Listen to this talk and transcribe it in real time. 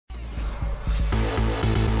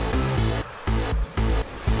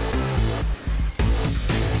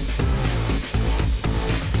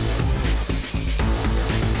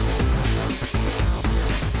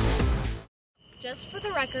just for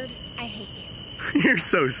the record, I hate you. You're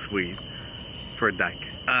so sweet for a dyke.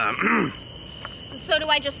 So do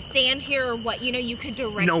I just stand here or what? You know, you could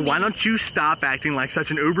direct No, me. why don't you stop acting like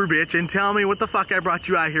such an uber bitch and tell me what the fuck I brought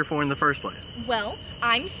you out here for in the first place? Well,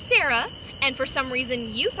 I'm Sarah, and for some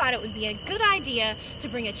reason you thought it would be a good idea to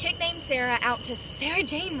bring a chick named Sarah out to Sarah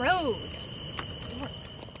Jane Road.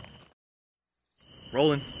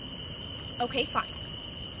 Rolling. Okay, fine.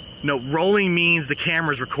 No, rolling means the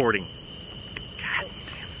camera's recording. God.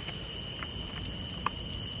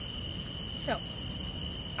 So,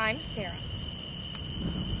 I'm Sarah.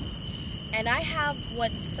 And I have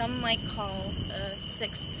what some might call a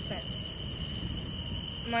sixth sense.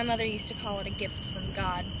 My mother used to call it a gift from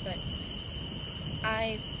God, but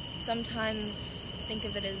I sometimes think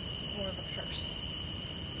of it as more of a curse.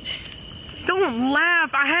 Don't laugh!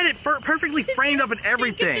 I had it perfectly framed up and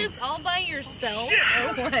everything. Think of this all by yourself?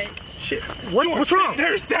 Shit. Or what? Shit. What's wrong?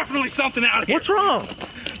 There's definitely something out here. What's wrong?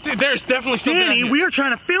 Dude, there's definitely something out Danny, here. we are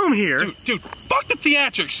trying to film here. Dude, fuck the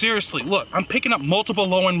theatrics, seriously. Look, I'm picking up multiple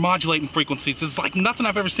low-end modulating frequencies. It's like nothing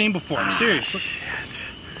I've ever seen before. I'm serious. Shit.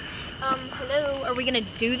 Hello? Are we gonna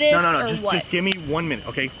do this? No, or just give me 1 minute,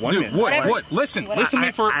 okay? One minute. What? Listen to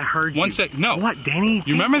me for I heard you. 1 sec. No. What, Danny?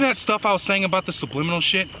 You remember that stuff I was saying about the subliminal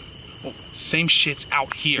shit? Well, same shit's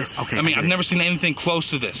out here. Okay, I mean, I've never seen anything close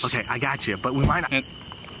to this. Okay, I got you, but we might not.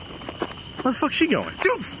 Where the fuck's she going?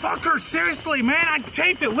 Dude, fuck her, seriously, man. I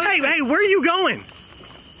taped it. Hey, where are you going?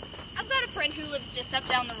 I've got a friend who lives just up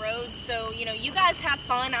down the road, so, you know, you guys have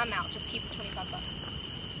fun. I'm out. Just keep the 25 bucks.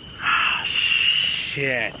 Ah,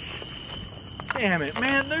 shit. Damn it,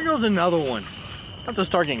 man. There goes another one. I have to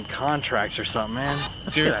start getting contracts or something, man.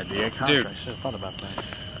 That's a good idea. Contracts. Should have thought about that.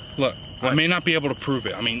 Look, I may not be able to prove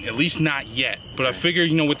it. I mean, at least not yet. But I figure,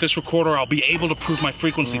 you know, with this recorder, I'll be able to prove my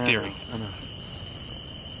frequency theory. I know.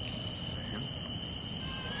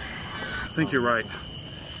 I think you're right.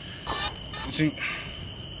 See,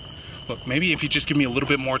 look, maybe if you just give me a little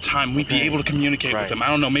bit more time, we'd be able to communicate with them. I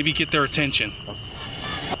don't know, maybe get their attention.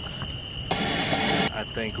 I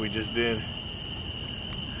think we just did.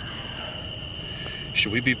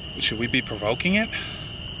 Should we be provoking it?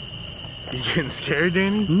 You getting scared,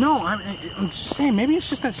 Danny? No, I'm just saying, maybe it's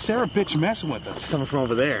just that Sarah bitch messing with us. It's coming from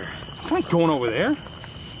over there. I'm not going over there.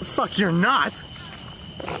 The fuck, you're not?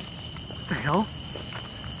 What the hell?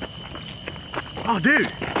 Oh,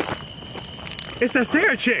 dude. It's that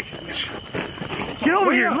Sarah chick. Get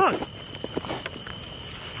over here, look.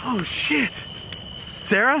 Oh, shit.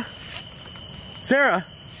 Sarah? Sarah?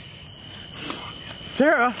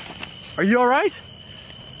 Sarah? Are you all right?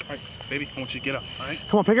 All right, baby, I want you to get up, all right?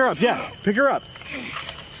 Come on, pick her up. Yeah, pick her up.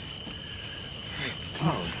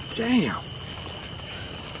 Oh, damn.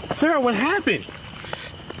 Sarah, what happened?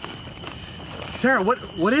 Sarah,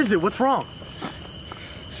 what is it? What's wrong?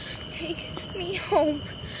 Take me home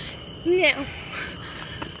now.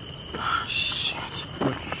 Oh, shit.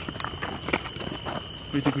 What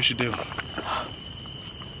do you think we should do?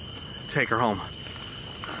 Take her home.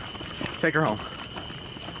 Take her home.